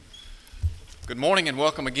Good morning and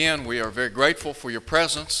welcome again. We are very grateful for your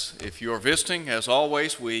presence. If you are visiting, as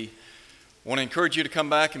always, we want to encourage you to come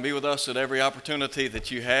back and be with us at every opportunity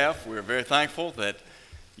that you have. We are very thankful that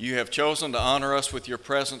you have chosen to honor us with your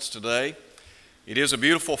presence today. It is a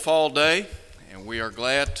beautiful fall day, and we are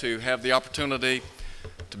glad to have the opportunity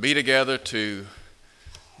to be together to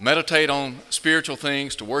meditate on spiritual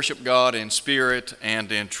things, to worship God in spirit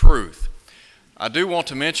and in truth. I do want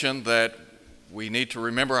to mention that we need to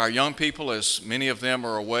remember our young people, as many of them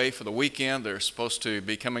are away for the weekend. They're supposed to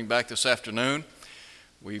be coming back this afternoon.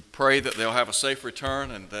 We pray that they'll have a safe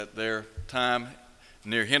return and that their time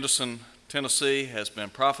near Henderson, Tennessee has been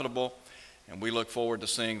profitable, and we look forward to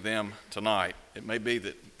seeing them tonight. It may be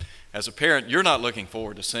that as a parent you're not looking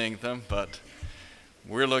forward to seeing them, but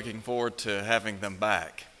we're looking forward to having them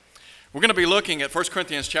back. We're going to be looking at 1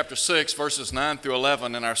 Corinthians chapter 6, verses 9 through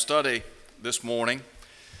 11 in our study this morning.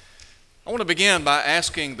 I want to begin by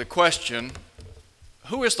asking the question,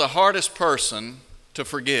 who is the hardest person to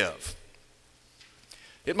forgive?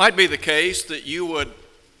 It might be the case that you would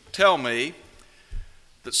tell me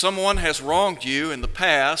that someone has wronged you in the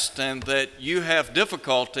past and that you have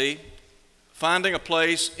difficulty finding a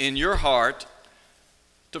place in your heart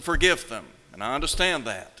to forgive them. And I understand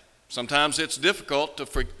that. Sometimes it's difficult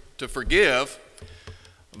to forgive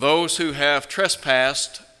those who have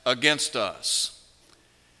trespassed against us.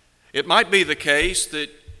 It might be the case that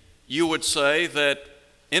you would say that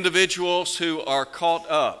individuals who are caught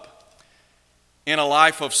up in a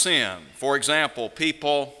life of sin, for example,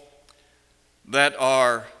 people that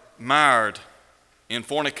are mired in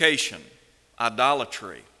fornication,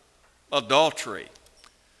 idolatry, adultery,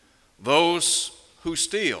 those who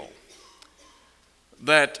steal,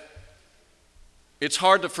 that it's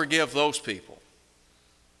hard to forgive those people.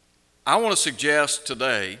 I want to suggest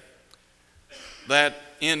today that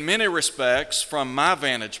in many respects, from my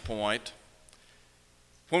vantage point,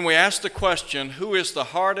 when we ask the question, who is the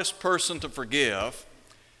hardest person to forgive,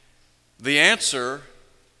 the answer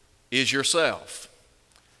is yourself.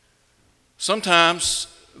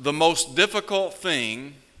 Sometimes the most difficult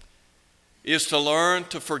thing is to learn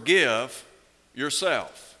to forgive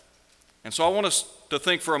yourself. And so I want us to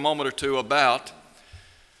think for a moment or two about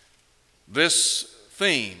this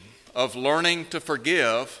theme of learning to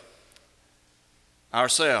forgive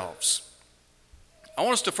ourselves. I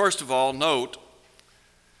want us to first of all note,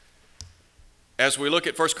 as we look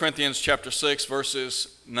at 1 Corinthians chapter 6,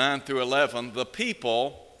 verses 9 through 11, the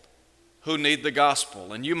people who need the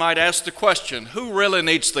gospel. And you might ask the question, who really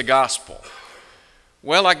needs the gospel?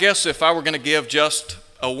 Well, I guess if I were going to give just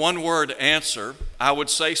a one-word answer, I would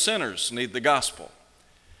say sinners need the gospel.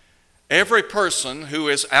 Every person who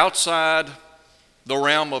is outside the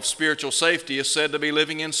realm of spiritual safety is said to be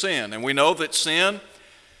living in sin. And we know that sin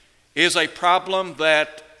is a problem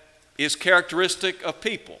that is characteristic of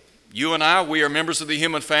people. You and I, we are members of the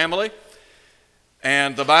human family.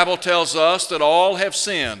 And the Bible tells us that all have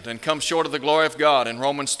sinned and come short of the glory of God in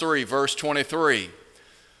Romans 3, verse 23.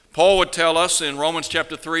 Paul would tell us in Romans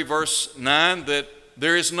chapter 3, verse 9, that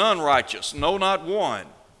there is none righteous, no, not one.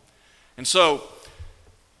 And so,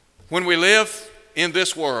 when we live in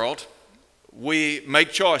this world, we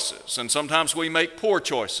make choices, and sometimes we make poor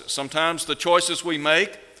choices. Sometimes the choices we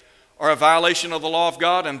make are a violation of the law of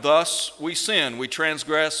God, and thus we sin. We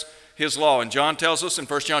transgress His law. And John tells us in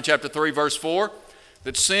 1 John chapter 3, verse 4,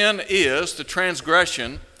 that sin is the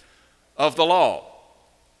transgression of the law.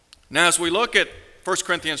 Now, as we look at 1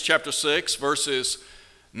 Corinthians chapter 6, verses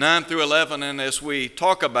 9 through 11, and as we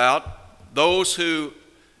talk about those who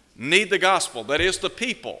need the gospel, that is, the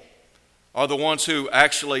people are the ones who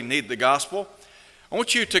actually need the gospel, I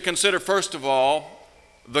want you to consider, first of all,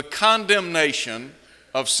 the condemnation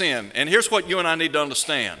of sin. And here's what you and I need to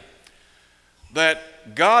understand,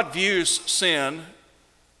 that God views sin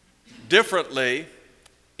differently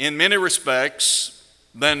in many respects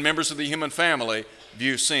than members of the human family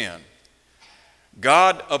view sin.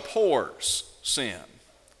 God abhors sin.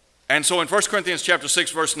 And so in 1 Corinthians chapter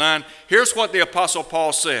 6, verse 9, here's what the Apostle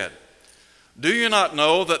Paul said. Do you not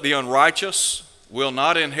know that the unrighteous will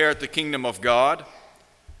not inherit the kingdom of God?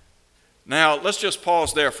 Now, let's just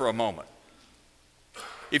pause there for a moment.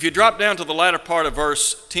 If you drop down to the latter part of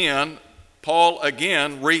verse 10, Paul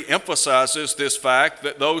again re-emphasizes this fact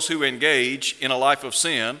that those who engage in a life of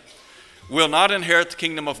sin will not inherit the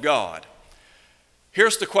kingdom of God.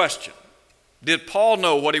 Here's the question. Did Paul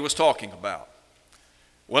know what he was talking about?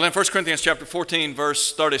 Well, in 1 Corinthians chapter 14,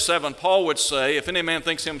 verse 37, Paul would say, if any man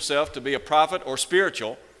thinks himself to be a prophet or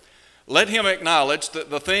spiritual, let him acknowledge that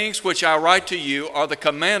the things which I write to you are the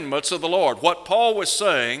commandments of the Lord. What Paul was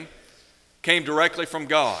saying came directly from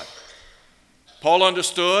God. Paul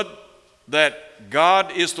understood that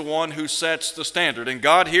God is the one who sets the standard. And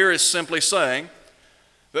God here is simply saying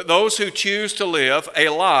that those who choose to live a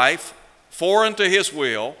life foreign to His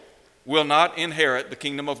will not inherit the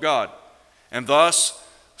kingdom of God. And thus,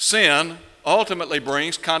 sin ultimately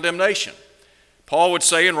brings condemnation. Paul would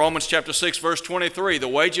say in Romans chapter 6, verse 23, the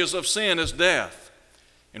wages of sin is death.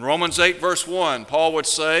 In Romans 8, verse 1, Paul would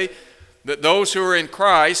say that those who are in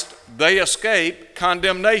Christ, they escape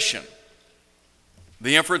condemnation.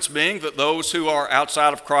 The inference being that those who are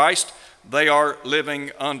outside of Christ, they are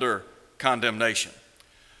living under condemnation.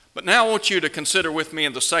 But now I want you to consider with me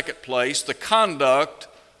in the second place the conduct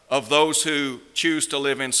of those who choose to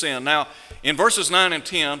live in sin. Now, in verses 9 and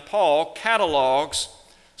 10, Paul catalogs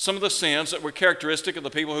some of the sins that were characteristic of the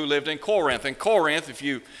people who lived in Corinth. In Corinth, if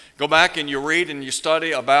you go back and you read and you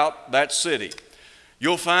study about that city,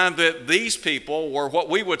 you'll find that these people were what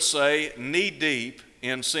we would say knee-deep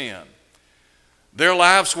in sin. Their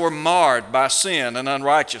lives were marred by sin and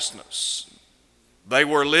unrighteousness. They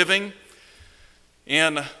were living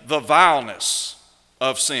in the vileness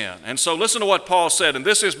of sin. And so listen to what Paul said, and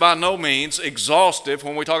this is by no means exhaustive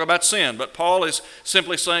when we talk about sin, but Paul is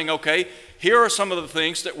simply saying, okay, here are some of the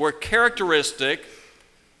things that were characteristic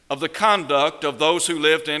of the conduct of those who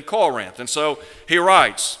lived in Corinth. And so he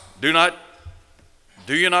writes, do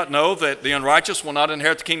you not know that the unrighteous will not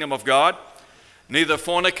inherit the kingdom of God? Neither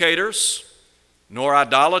fornicators, nor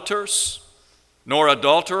idolaters, nor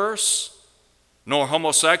adulterers, nor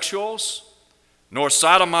homosexuals, nor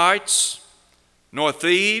sodomites, nor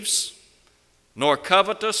thieves, nor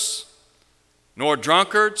covetous, nor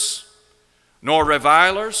drunkards, nor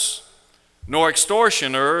revilers, nor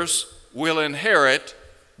extortioners will inherit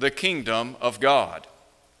the kingdom of God.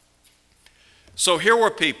 So here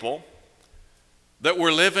were people that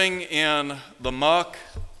were living in the muck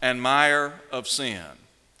and mire of sin.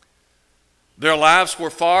 Their lives were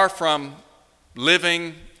far from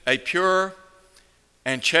living a pure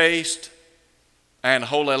and chaste and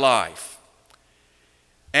holy life.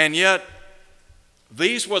 And yet,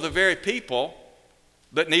 these were the very people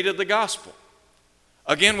that needed the gospel.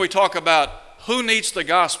 Again, we talk about who needs the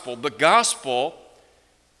gospel. The gospel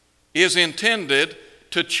is intended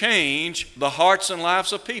to change the hearts and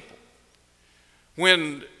lives of people.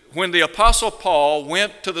 When the Apostle Paul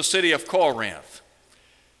went to the city of Corinth,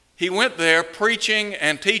 he went there preaching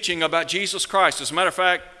and teaching about Jesus Christ. As a matter of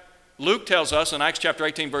fact, Luke tells us in Acts chapter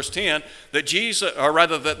 18, verse 10, that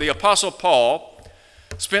the Apostle Paul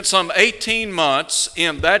spent some 18 months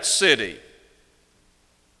in that city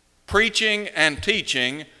preaching and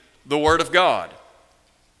teaching the Word of God.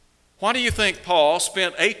 Why do you think Paul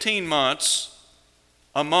spent 18 months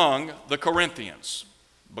among the Corinthians?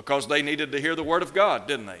 Because they needed to hear the Word of God,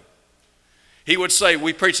 didn't they? He would say,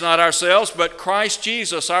 we preach not ourselves, but Christ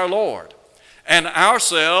Jesus our Lord, and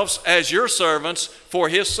ourselves as your servants for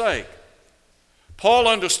His sake. Paul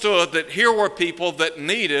understood that here were people that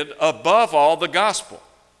needed, above all, the gospel.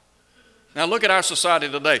 Now look at our society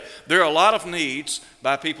today. There are a lot of needs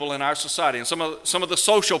by people in our society, and some of the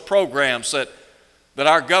social programs that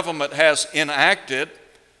our government has enacted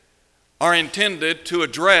are intended to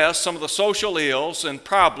address some of the social ills and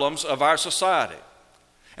problems of our society.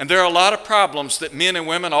 And there are a lot of problems that men and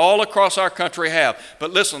women all across our country have.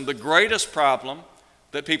 But listen, the greatest problem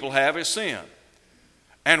that people have is sin.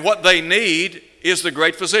 And what they need is the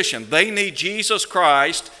great physician. They need Jesus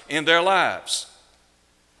Christ in their lives.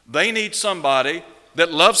 They need somebody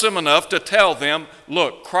that loves them enough to tell them,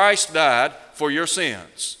 look, Christ died for your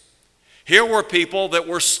sins. Here were people that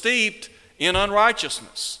were steeped in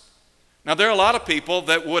unrighteousness. Now, there are a lot of people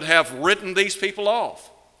that would have written these people off.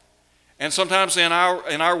 And sometimes in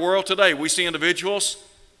our world today, we see individuals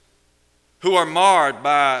who are marred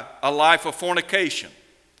by a life of fornication.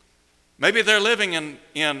 Maybe they're living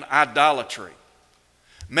in idolatry.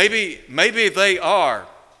 Maybe they are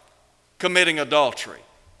committing adultery.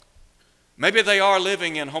 Maybe they are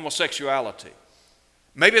living in homosexuality.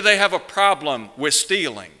 Maybe they have a problem with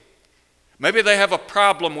stealing. Maybe they have a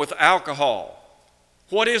problem with alcohol.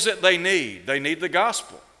 What is it they need? They need the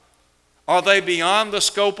gospel. Are they beyond the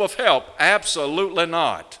scope of help? Absolutely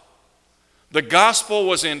not. The gospel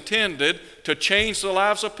was intended to change the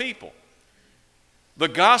lives of people. The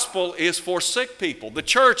gospel is for sick people. The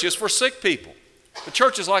church is for sick people. The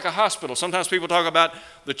church is like a hospital. Sometimes people talk about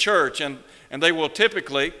the church, and they will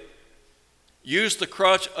typically use the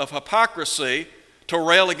crutch of hypocrisy to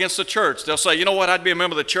rail against the church. They'll say, you know what, I'd be a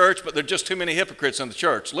member of the church, but there are just too many hypocrites in the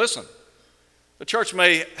church. Listen, the church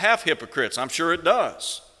may have hypocrites. I'm sure it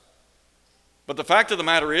does. But the fact of the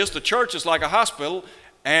matter is, the church is like a hospital,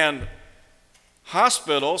 and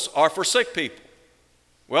hospitals are for sick people.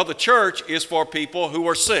 Well, the church is for people who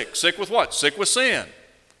are sick. Sick with what? Sick with sin.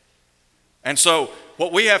 And so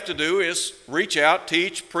what we have to do is reach out,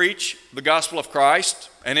 teach, preach the gospel of Christ,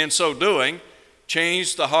 and in so doing,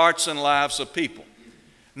 change the hearts and lives of people.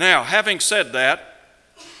 Now, having said that,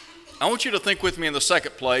 I want you to think with me in the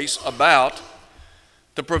second place about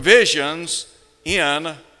the provisions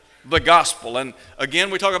in the gospel. And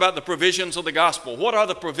again, we talk about the provisions of the gospel. What are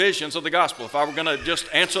the provisions of the gospel? If I were going to just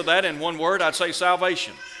answer that in one word, I'd say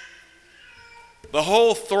salvation. The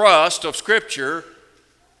whole thrust of Scripture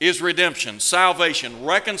is redemption, salvation,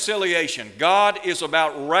 reconciliation. God is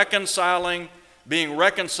about reconciling, being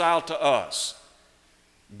reconciled to us.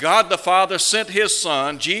 God the Father sent His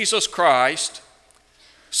Son, Jesus Christ,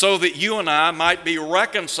 so that you and I might be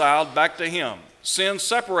reconciled back to Him. Sin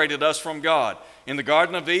separated us from God. In the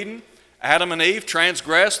Garden of Eden, Adam and Eve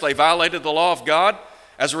transgressed. They violated the law of God.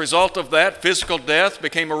 As a result of that, physical death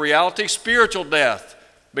became a reality. Spiritual death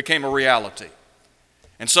became a reality.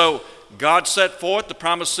 And so God set forth the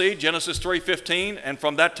promised seed, Genesis 3:15, and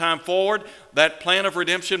from that time forward, that plan of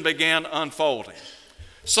redemption began unfolding.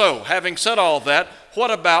 So, having said all that, what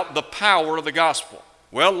about the power of the gospel?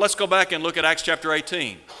 Well, let's go back and look at Acts chapter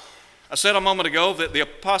 18. I said a moment ago that the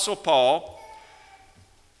Apostle Paul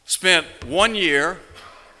spent 1 year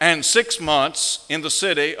and 6 months in the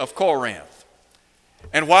city of Corinth.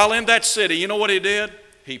 And while in that city, you know what he did?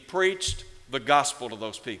 He preached the gospel to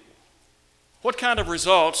those people. What kind of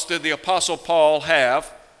results did the Apostle Paul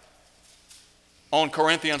have on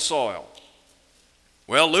Corinthian soil?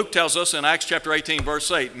 Well, Luke tells us in Acts chapter 18,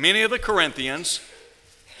 verse 8, many of the Corinthians,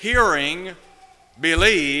 hearing,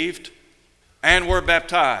 believed, and were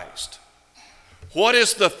baptized. What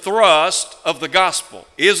is the thrust of the gospel?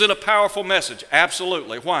 Is it a powerful message?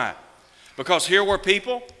 Absolutely. Why? Because here were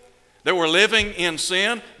people that were living in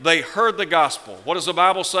sin. They heard the gospel. What does the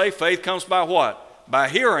Bible say? Faith comes by what? By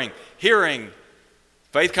hearing. Hearing.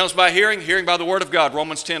 Faith comes by hearing, hearing by the word of God.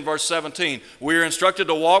 Romans 10, verse 17. We are instructed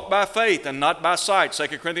to walk by faith and not by sight. 2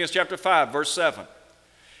 Corinthians chapter 5, verse 7.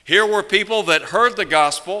 Here were people that heard the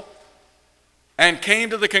gospel and came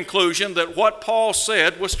to the conclusion that what Paul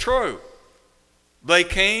said was true. They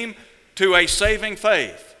came to a saving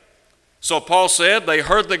faith. So Paul said they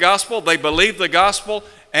heard the gospel, they believed the gospel,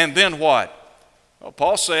 and then what? Well,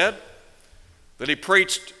 Paul said that he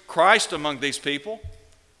preached Christ among these people,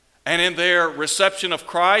 and in their reception of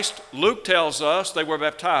Christ, Luke tells us they were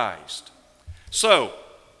baptized. So,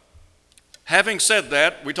 having said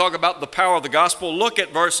that, we talk about the power of the gospel. Look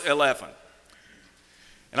at verse 11.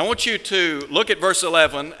 And I want you to look at verse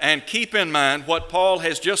 11 and keep in mind what Paul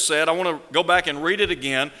has just said. I want to go back and read it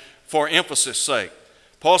again for emphasis' sake.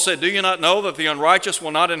 Paul said, do you not know that the unrighteous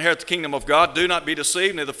will not inherit the kingdom of God? Do not be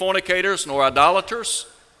deceived, neither fornicators, nor idolaters,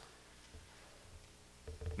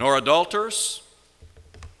 nor adulterers,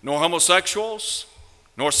 nor homosexuals,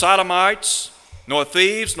 nor sodomites, nor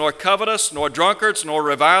thieves, nor covetous, nor drunkards, nor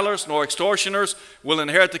revilers, nor extortioners will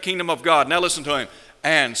inherit the kingdom of God. Now listen to him.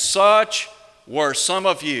 And such were some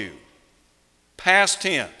of you. Past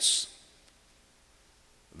tense.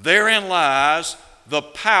 Therein lies the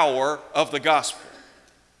power of the gospel.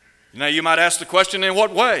 Now you might ask the question, in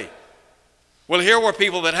what way? Well, here were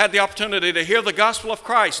people that had the opportunity to hear the gospel of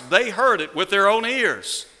Christ. They heard it with their own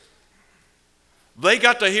ears. They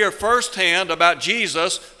got to hear firsthand about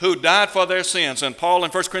Jesus who died for their sins. And Paul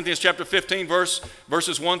in 1 Corinthians chapter 15,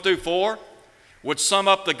 verses 1 through 4, would sum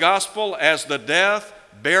up the gospel as the death,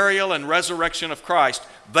 burial, and resurrection of Christ.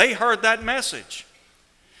 They heard that message.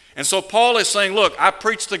 And so Paul is saying, look, I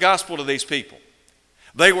preached the gospel to these people.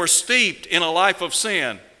 They were steeped in a life of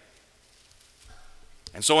sin.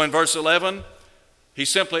 And so in verse 11, he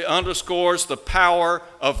simply underscores the power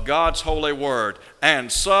of God's holy word.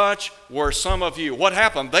 And such were some of you. What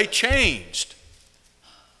happened? They changed.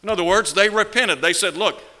 In other words, they repented. They said,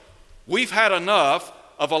 look, we've had enough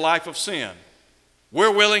of a life of sin.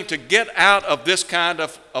 We're willing to get out of this kind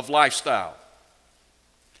of lifestyle.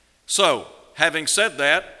 So, having said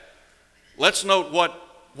that, let's note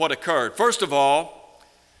what occurred. First of all,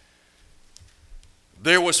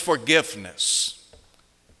 there was forgiveness.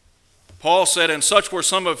 Paul said, and such were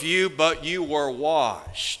some of you, but you were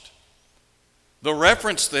washed. The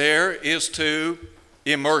reference there is to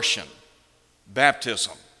immersion,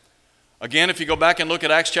 baptism. Again, if you go back and look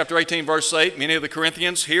at Acts chapter 18, verse 8, many of the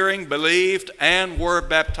Corinthians, hearing, believed, and were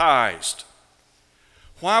baptized.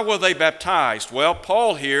 Why were they baptized? Well,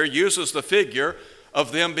 Paul here uses the figure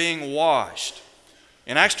of them being washed.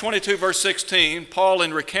 In Acts 22, verse 16, Paul,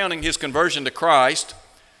 in recounting his conversion to Christ,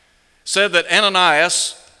 said that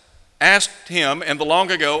Ananias asked him in the long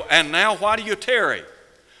ago, and now why do you tarry?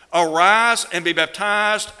 Arise and be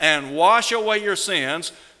baptized and wash away your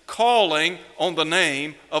sins, calling on the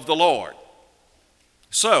name of the Lord.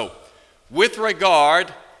 So, with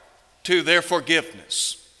regard to their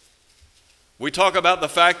forgiveness, we talk about the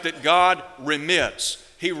fact that God remits.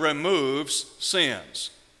 He removes sins.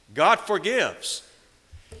 God forgives.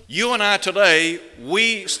 You and I today,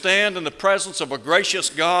 we stand in the presence of a gracious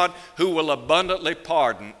God who will abundantly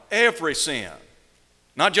pardon every sin.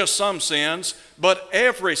 Not just some sins, but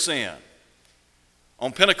every sin.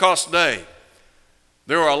 On Pentecost Day,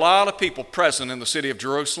 there were a lot of people present in the city of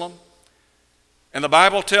Jerusalem. And the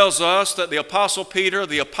Bible tells us that the Apostle Peter,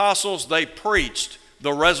 the apostles, they preached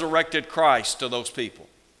the resurrected Christ to those people.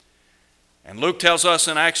 And Luke tells us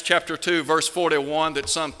in Acts chapter 2, verse 41, that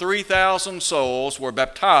some 3,000 souls were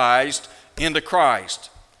baptized into Christ.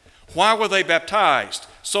 Why were they baptized?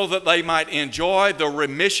 So that they might enjoy the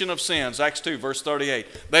remission of sins. Acts 2, verse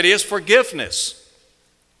 38. That is forgiveness.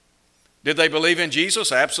 Did they believe in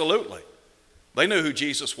Jesus? Absolutely. They knew who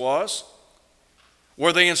Jesus was.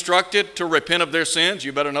 Were they instructed to repent of their sins?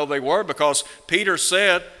 You better know they were, because Peter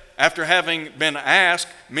said, after having been asked,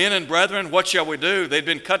 men and brethren, what shall we do? They'd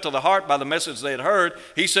been cut to the heart by the message they had heard.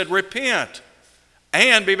 He said, repent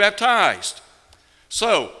and be baptized.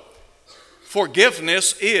 So,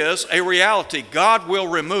 forgiveness is a reality. God will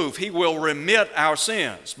remove, He will remit our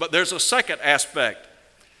sins. But there's a second aspect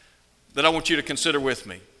that I want you to consider with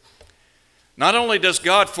me. Not only does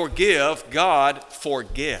God forgive, God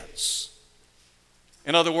forgets.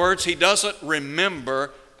 In other words, He doesn't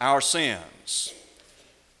remember our sins.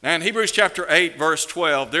 Now in Hebrews chapter 8, verse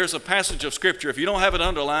 12, there's a passage of Scripture. If you don't have it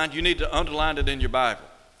underlined, you need to underline it in your Bible.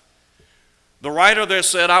 The writer there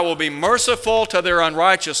said, I will be merciful to their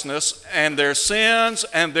unrighteousness, and their sins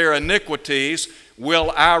and their iniquities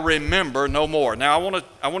will I remember no more. Now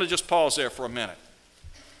I want to just pause there for a minute.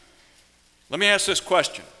 Let me ask this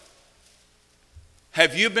question.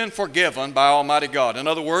 Have you been forgiven by Almighty God? In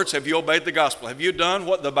other words, have you obeyed the gospel? Have you done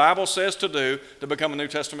what the Bible says to do to become a New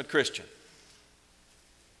Testament Christian?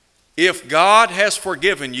 If God has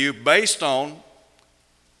forgiven you based on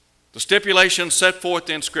the stipulations set forth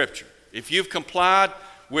in Scripture, if you've complied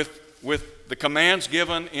with the commands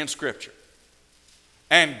given in Scripture,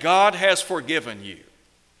 and God has forgiven you,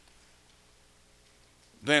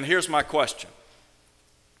 then here's my question.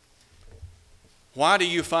 Why do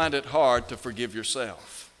you find it hard to forgive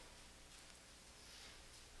yourself?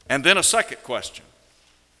 And then a second question.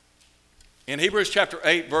 In Hebrews chapter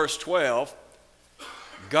 8, verse 12,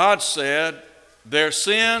 God said, their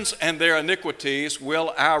sins and their iniquities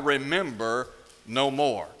will I remember no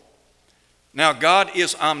more. Now, God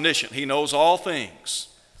is omniscient. He knows all things.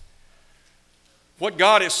 What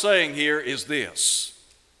God is saying here is this.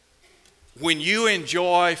 When you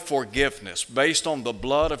enjoy forgiveness based on the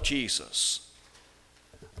blood of Jesus,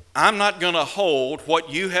 I'm not going to hold what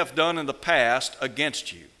you have done in the past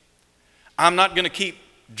against you. I'm not going to keep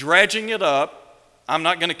dredging it up. I'm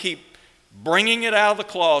not going to keep bringing it out of the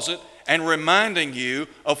closet and reminding you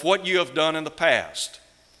of what you have done in the past.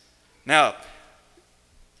 Now,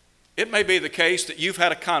 it may be the case that you've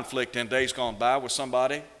had a conflict in days gone by with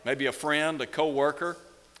somebody, maybe a friend, a co-worker,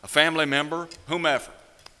 a family member, whomever.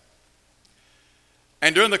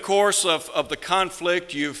 And during the course of the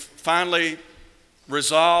conflict, you've finally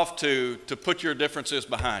resolved to put your differences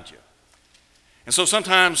behind you. And so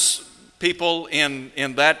sometimes people in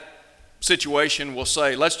that situation will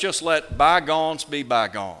say, let's just let bygones be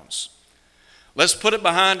bygones. Let's put it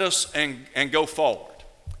behind us and go forward.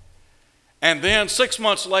 And then 6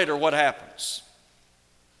 months later, what happens?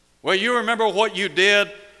 Well, you remember what you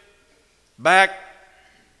did back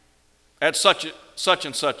at such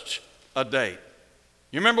and such a date.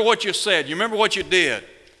 You remember what you said. You remember what you did.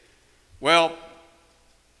 Well,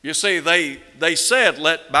 you see, they said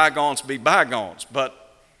let bygones be bygones, but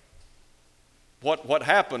what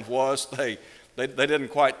happened was they didn't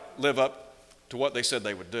quite live up to what they said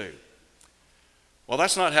they would do. Well,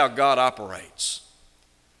 that's not how God operates.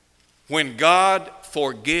 When God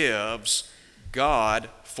forgives, God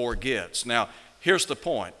forgets. Now, here's the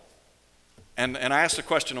point, and I asked the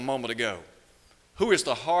question a moment ago. Who is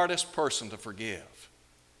the hardest person to forgive?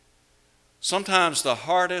 Sometimes the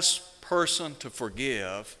hardest person to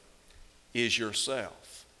forgive is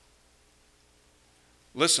yourself.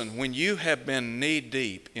 Listen, when you have been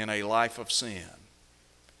knee-deep in a life of sin,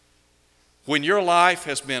 when your life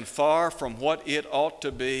has been far from what it ought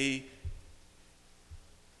to be,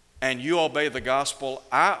 and you obey the gospel,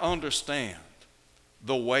 I understand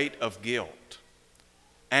the weight of guilt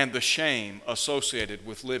and the shame associated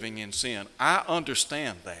with living in sin. I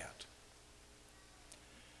understand that.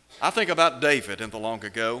 I think about David in the long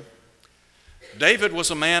ago. David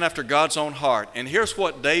was a man after God's own heart. And here's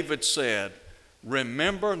what David said: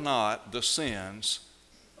 remember not the sins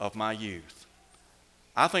of my youth.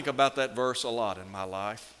 I think about that verse a lot in my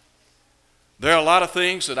life. There are a lot of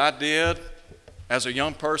things that I did as a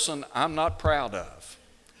young person I'm not proud of.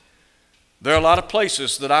 There are a lot of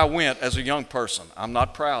places that I went as a young person I'm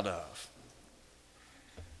not proud of.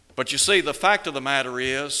 But you see, the fact of the matter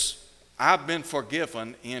is, I've been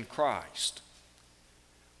forgiven in Christ.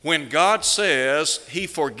 When God says He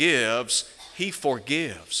forgives, He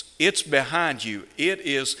forgives. It's behind you. It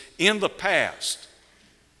is in the past.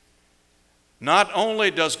 Not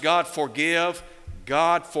only does God forgive,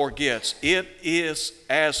 God forgets. It is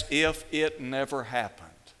as if it never happened.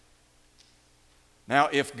 Now,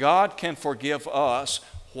 if God can forgive us,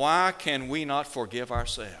 why can we not forgive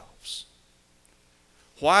ourselves?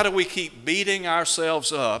 Why do we keep beating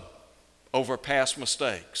ourselves up over past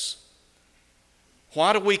mistakes?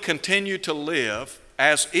 Why do we continue to live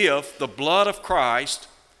as if the blood of Christ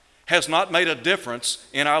has not made a difference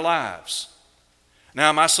in our lives? Now,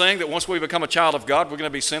 am I saying that once we become a child of God, we're going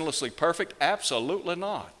to be sinlessly perfect? Absolutely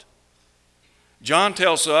not. John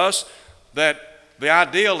tells us that the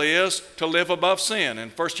ideal is to live above sin. In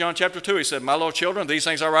 1 John chapter 2, he said, my little children, these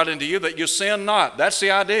things I write unto you, that you sin not. That's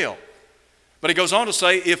the ideal. But he goes on to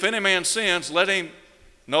say, if any man sins, let him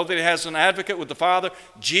know that he has an advocate with the Father,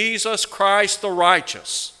 Jesus Christ the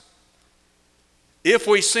righteous. If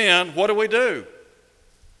we sin, what do?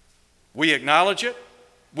 We acknowledge it,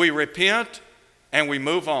 we repent, and we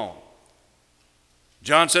move on.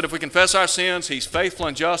 John said if we confess our sins, He's faithful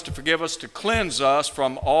and just to forgive us, to cleanse us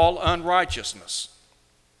from all unrighteousness.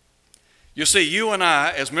 You see, you and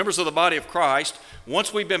I, as members of the body of Christ,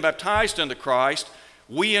 once we've been baptized into Christ,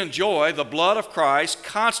 we enjoy the blood of Christ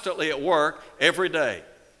constantly at work every day.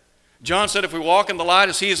 John said if we walk in the light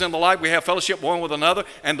as He is in the light, we have fellowship one with another,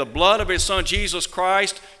 and the blood of His Son Jesus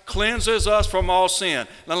Christ cleanses us from all sin.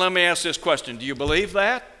 Now let me ask this question. Do you believe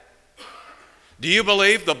that? Do you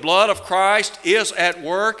believe the blood of Christ is at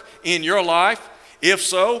work in your life? If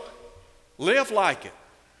so, live like it.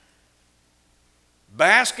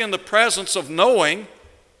 Bask in the presence of knowing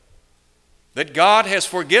that God has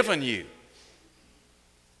forgiven you.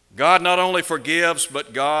 God not only forgives,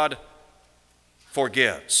 but God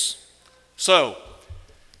forgets. So,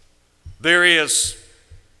 there is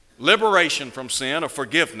liberation from sin or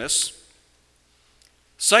forgiveness.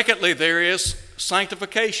 Secondly, there is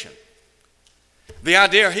sanctification. The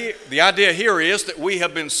idea here is that we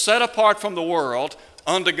have been set apart from the world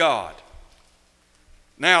unto God.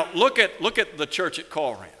 Now, look at the church at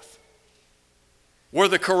Corinth. Were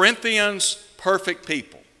the Corinthians perfect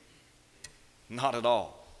people? Not at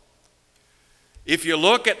all. If you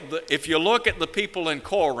look at the people in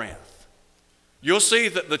Corinth, you'll see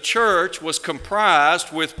that the church was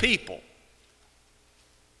comprised with people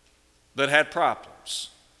that had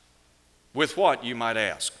problems. With what, you might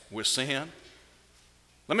ask? With sin?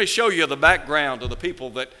 Let me show you the background of the people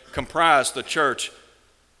that comprised the church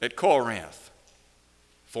at Corinth.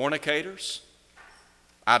 Fornicators,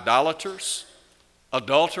 idolaters,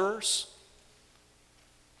 adulterers,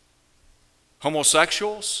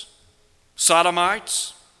 homosexuals,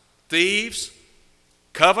 sodomites, thieves,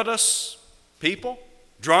 covetous people,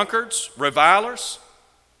 drunkards, revilers.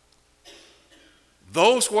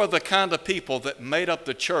 Those were the kind of people that made up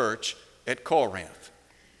the church at Corinth.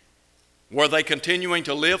 Were they continuing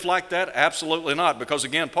to live like that? Absolutely not, because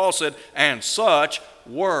again, Paul said, and such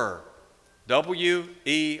were,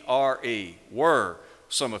 W-E-R-E, were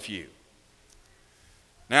some of you.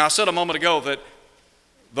 Now, I said a moment ago that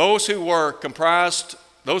those who comprised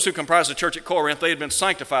the church at Corinth, they had been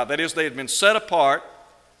sanctified. That is, they had been set apart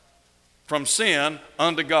from sin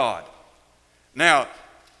unto God. Now,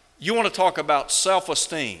 you want to talk about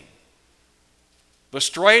self-esteem. The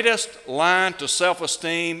straightest line to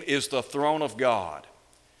self-esteem is the throne of God.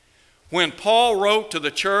 When Paul wrote to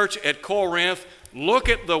the church at Corinth, look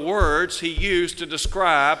at the words he used to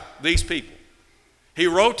describe these people. He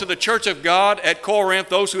wrote to the church of God at Corinth,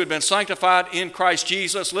 those who had been sanctified in Christ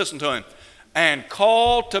Jesus, listen to him, and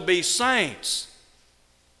called to be saints.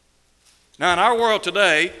 Now, in our world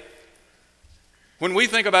today, when we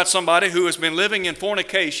think about somebody who has been living in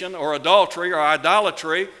fornication or adultery or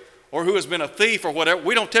idolatry, or who has been a thief or whatever,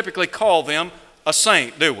 we don't typically call them a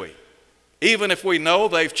saint, do we? Even if we know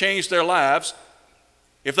they've changed their lives,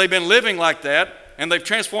 if they've been living like that and they've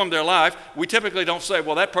transformed their life, we typically don't say,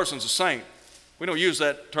 well, that person's a saint. We don't use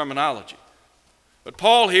that terminology. But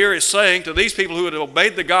Paul here is saying to these people who had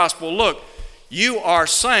obeyed the gospel, look, you are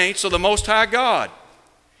saints of the Most High God.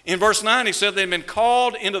 In verse 9 he said they'd been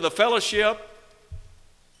called into the fellowship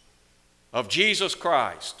of Jesus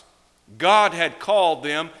Christ. God had called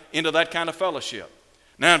them into that kind of fellowship.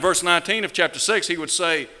 Now in verse 19 of chapter 6, he would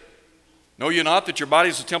say, know you not that your body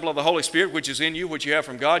is the temple of the Holy Spirit, which is in you, which you have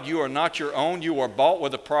from God? You are not your own. You are bought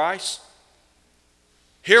with a price.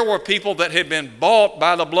 Here were people that had been bought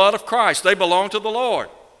by the blood of Christ. They belonged to the Lord.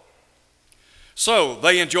 So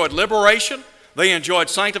they enjoyed liberation, they enjoyed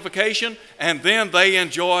sanctification, and then they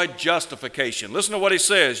enjoyed justification. Listen to what he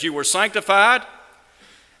says. You were sanctified,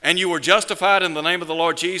 and you were justified in the name of the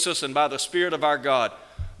Lord Jesus and by the Spirit of our God.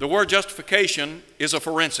 The word justification is a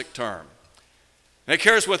forensic term. And it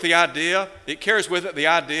carries with it the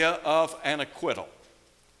idea of an acquittal.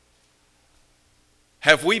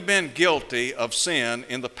 Have we been guilty of sin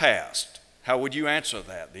in the past? How would you answer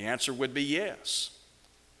that? The answer would be yes.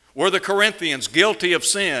 Were the Corinthians guilty of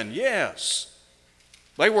sin? Yes.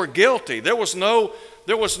 They were guilty. There was no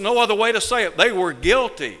other way to say it. They were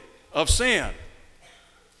guilty of sin.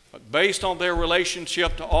 But based on their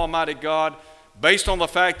relationship to Almighty God, based on the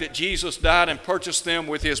fact that Jesus died and purchased them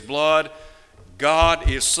with his blood, God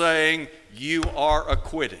is saying, you are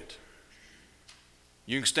acquitted.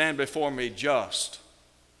 You can stand before me just.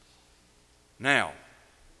 Now,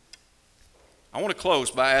 I want to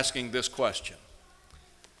close by asking this question.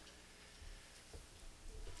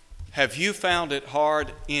 Have you found it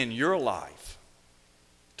hard in your life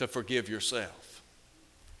to forgive yourself?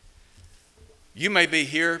 You may be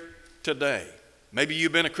here today. Maybe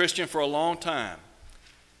you've been a Christian for a long time,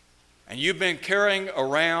 and you've been carrying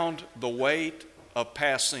around the weight of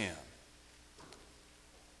past sin.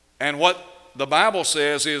 And what the Bible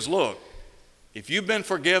says is, look, if you've been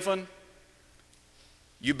forgiven,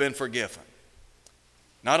 you've been forgiven.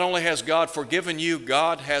 Not only has God forgiven you,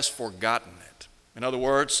 God has forgotten it. In other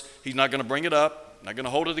words, he's not going to bring it up, not going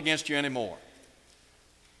to hold it against you anymore.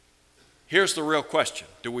 Here's the real question.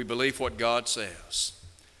 Do we believe what God says?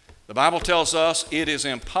 The Bible tells us it is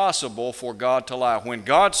impossible for God to lie. When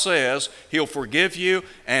God says he'll forgive you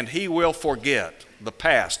and he will forget the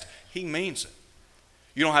past, he means it.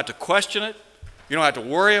 You don't have to question it. You don't have to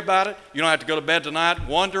worry about it. You don't have to go to bed tonight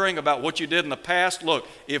wondering about what you did in the past. Look,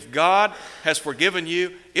 if God has forgiven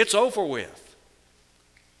you, it's over with.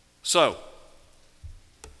 So,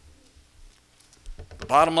 the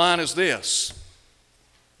bottom line is this.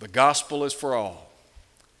 The gospel is for all.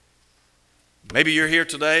 Maybe you're here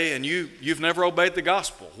today and you've never obeyed the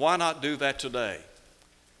gospel. Why not do that today?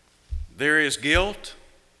 There is guilt,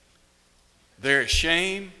 there is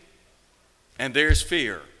shame, and there is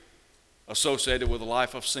fear associated with a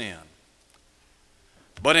life of sin.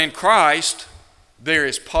 But in Christ, there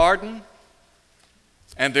is pardon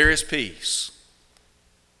and there is peace.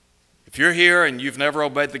 If you're here and you've never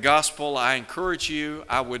obeyed the gospel, I encourage you,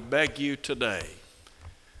 I would beg you today,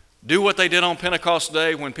 do what they did on Pentecost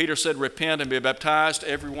Day when Peter said, repent and be baptized,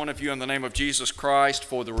 every one of you, in the name of Jesus Christ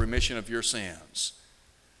for the remission of your sins.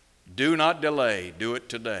 Do not delay. Do it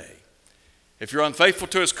today. If you're unfaithful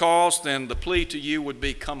to his cause, then the plea to you would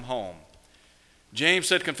be, come home. James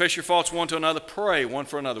said, confess your faults one to another, pray one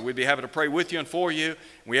for another. We'd be happy to pray with you and for you.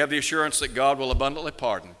 We have the assurance that God will abundantly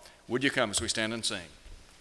pardon. Would you come as we stand and sing?